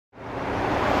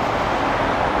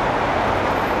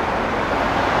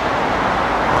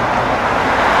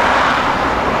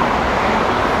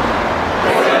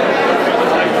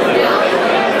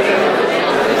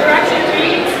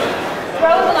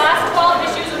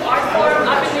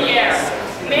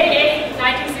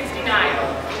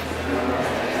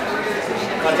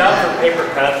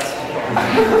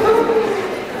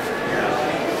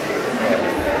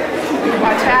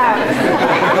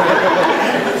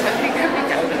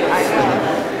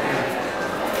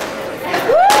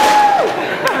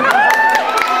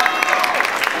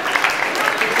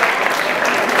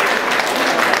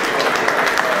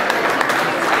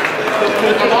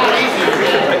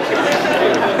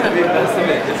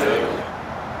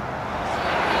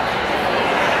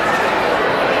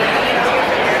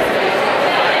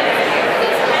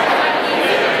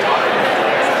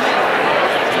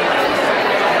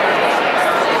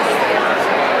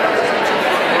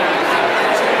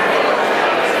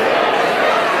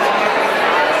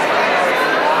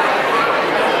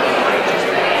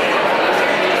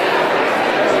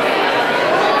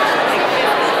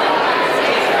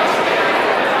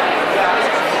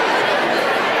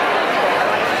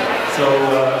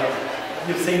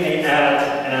You've seen the ads,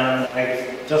 and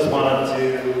I just wanted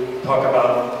to talk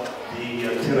about the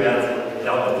two ads that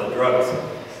dealt with the drugs.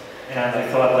 And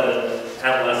I thought that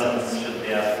adolescents should be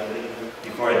asked to leave.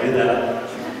 Before I do that,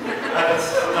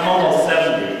 I'm almost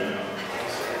 70. You know.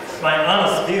 My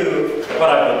honest view, what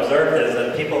I've observed is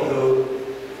that people who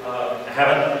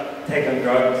haven't taken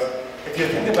drugs, if you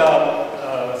think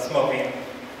about smoking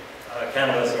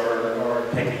cannabis or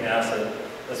taking acid,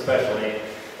 especially,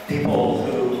 people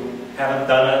who haven't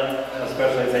done it,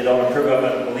 especially if they don't approve of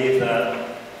it, believe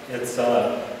that it's,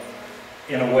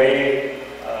 in a way,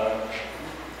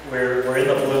 we're in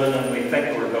the balloon and we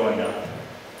think we're going up.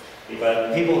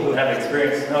 But people who have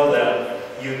experience know that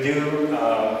you do,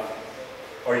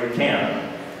 or you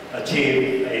can,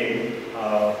 achieve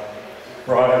a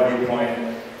broader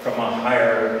viewpoint from a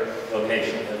higher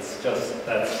location. It's just,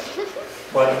 that's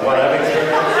what I've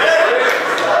experienced.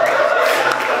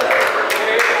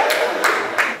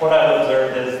 What I've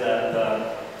observed is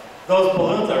that those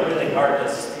balloons are really hard to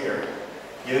steer.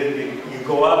 You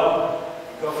go up,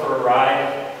 you go for a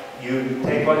ride, you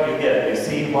take what you get, you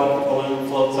see what the balloon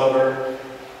floats over.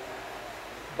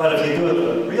 But if you do it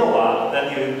a real lot,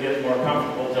 then you get more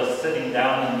comfortable just sitting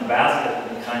down in the basket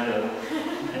and kind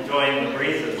of enjoying the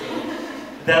breezes.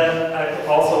 Then I've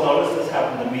also noticed this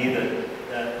happened to me,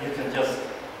 that you can just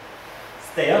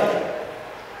stay up there.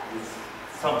 It's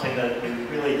something that you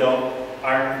really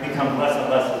become less and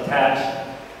less attached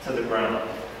to the ground.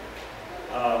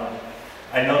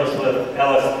 I noticed with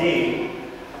LSD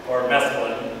or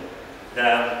mescaline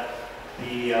that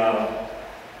the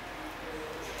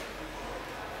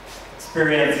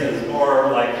experience is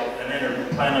more like an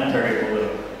interplanetary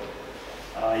balloon.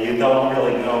 You don't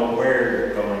really know where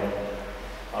you're going.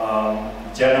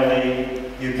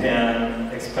 Generally, you can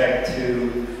expect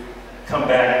to come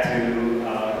back to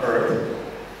Earth,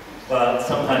 but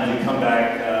sometimes you come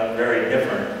back very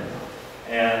different.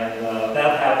 And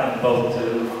that happened both to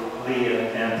Lee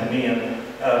and to me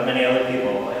and many other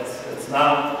people. It's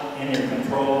not in your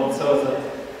control, and so it's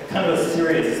a kind of a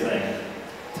serious thing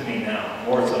to me now,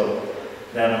 more so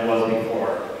than it was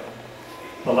before.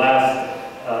 The last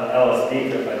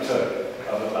LSD trip I took,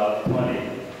 of about 20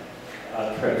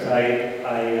 trips, I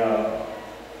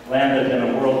landed in a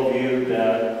worldview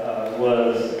that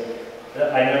that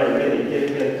I never really did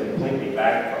get completely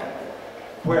back from.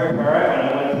 Where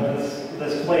I went to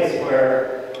this place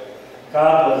where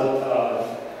God was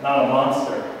not a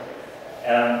monster,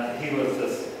 and he was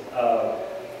this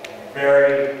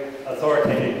very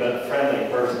authoritative but friendly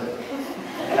person.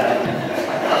 And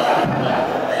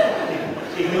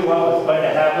he knew what was going to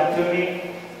happen to me,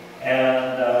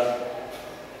 and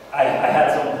I had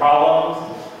some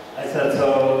problems. I said,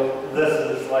 so this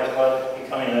is like what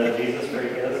becoming a Jesus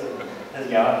freak is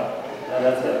God. And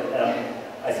that's it. And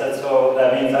I said, so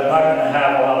that means I'm not going to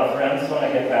have a lot of friends when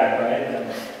I get back, right?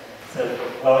 And I said,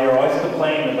 well, you're always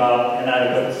complaining about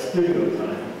inadequate studio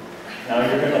time. Now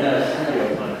you're going to have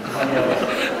studio time, plenty of it.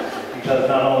 Because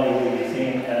not only will you be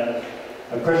seen as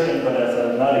a Christian, but as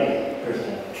a nutty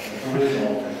Christian, a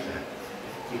traditional Christian.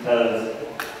 Because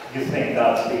you think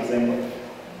God speaks English.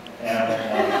 And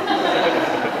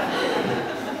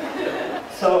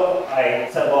so I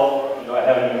said, well, do I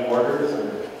have any orders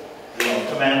or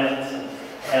commandments?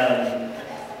 And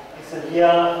he said,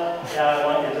 yeah, I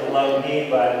want you to love me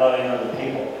by loving other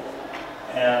people.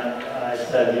 And I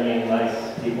said, you mean nice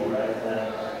people, right?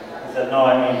 And he said, no,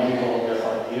 I mean people just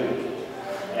like you.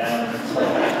 And so,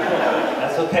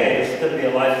 that's okay, this could be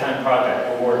a lifetime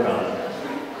project, we'll work on it.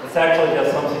 It's actually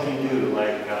just something you do,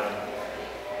 like,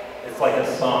 it's like a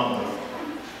song.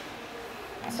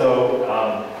 So,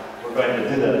 we're going to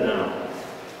do that now.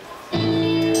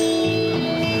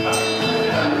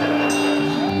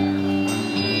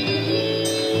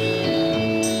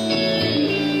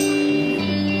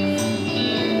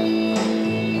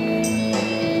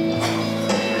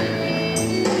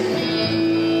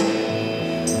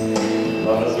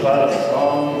 Love is but a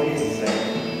song we sing,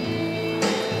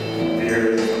 fear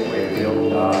is the way we'll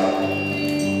die.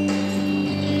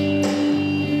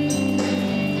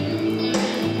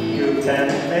 You can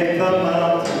make the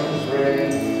mountains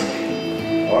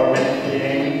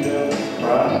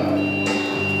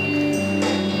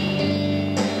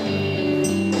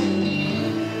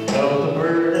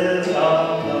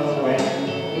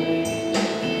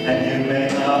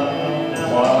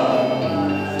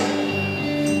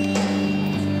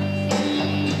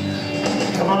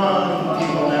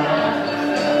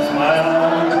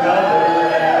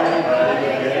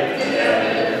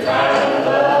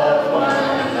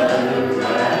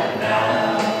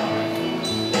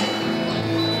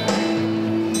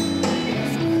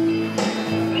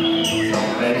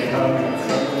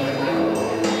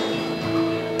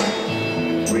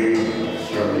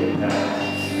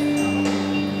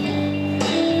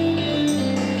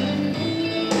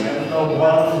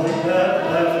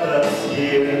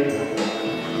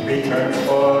turns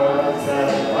towards that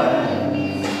land.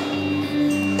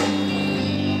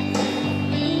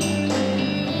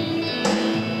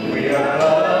 We are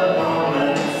but a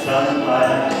moment's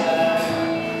sunlight,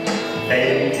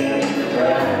 fading in the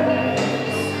grass.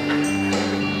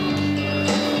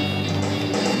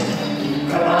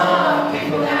 Come on,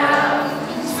 people now,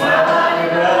 smile on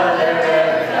your brother,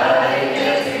 everybody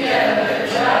get together,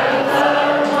 try to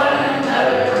love one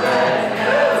another right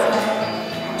now.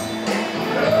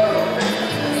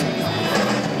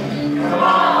 Come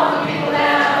on, people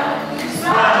now,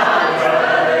 smile on your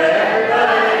brother,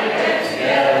 everybody get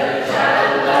together, try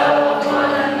to love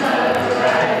one another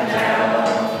right now.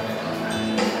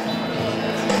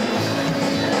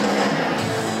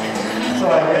 So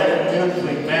I read in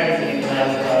Newsweek magazine that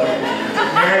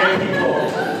married people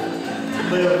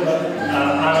live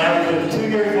on average 2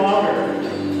 years longer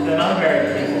than unmarried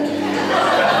people.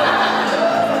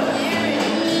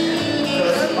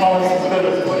 That's almost as good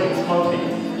as quitting smoking.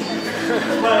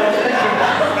 But I think,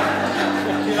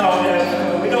 you know,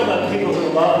 if we don't let people who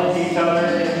love each other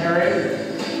get married,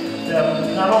 then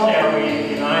not only are we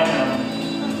denying them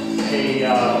a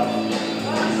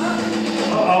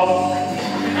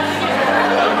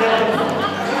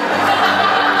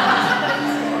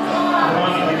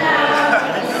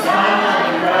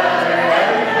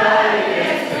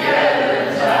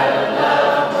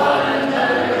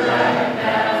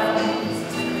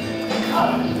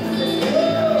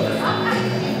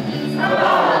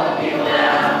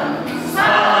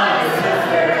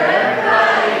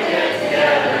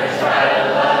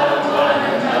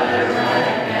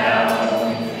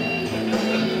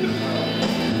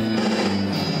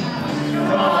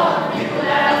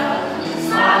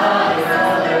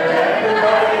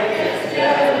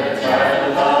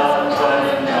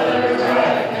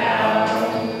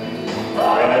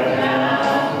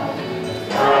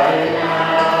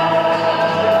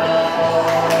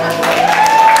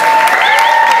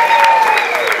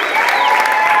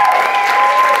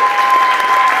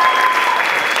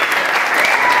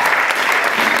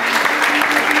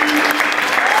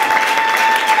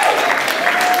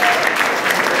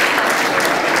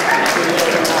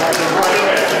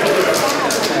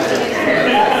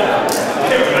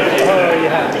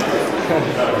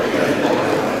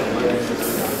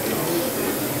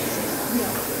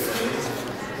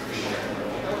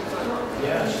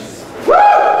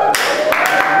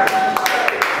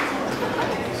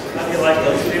I feel like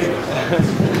those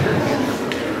two.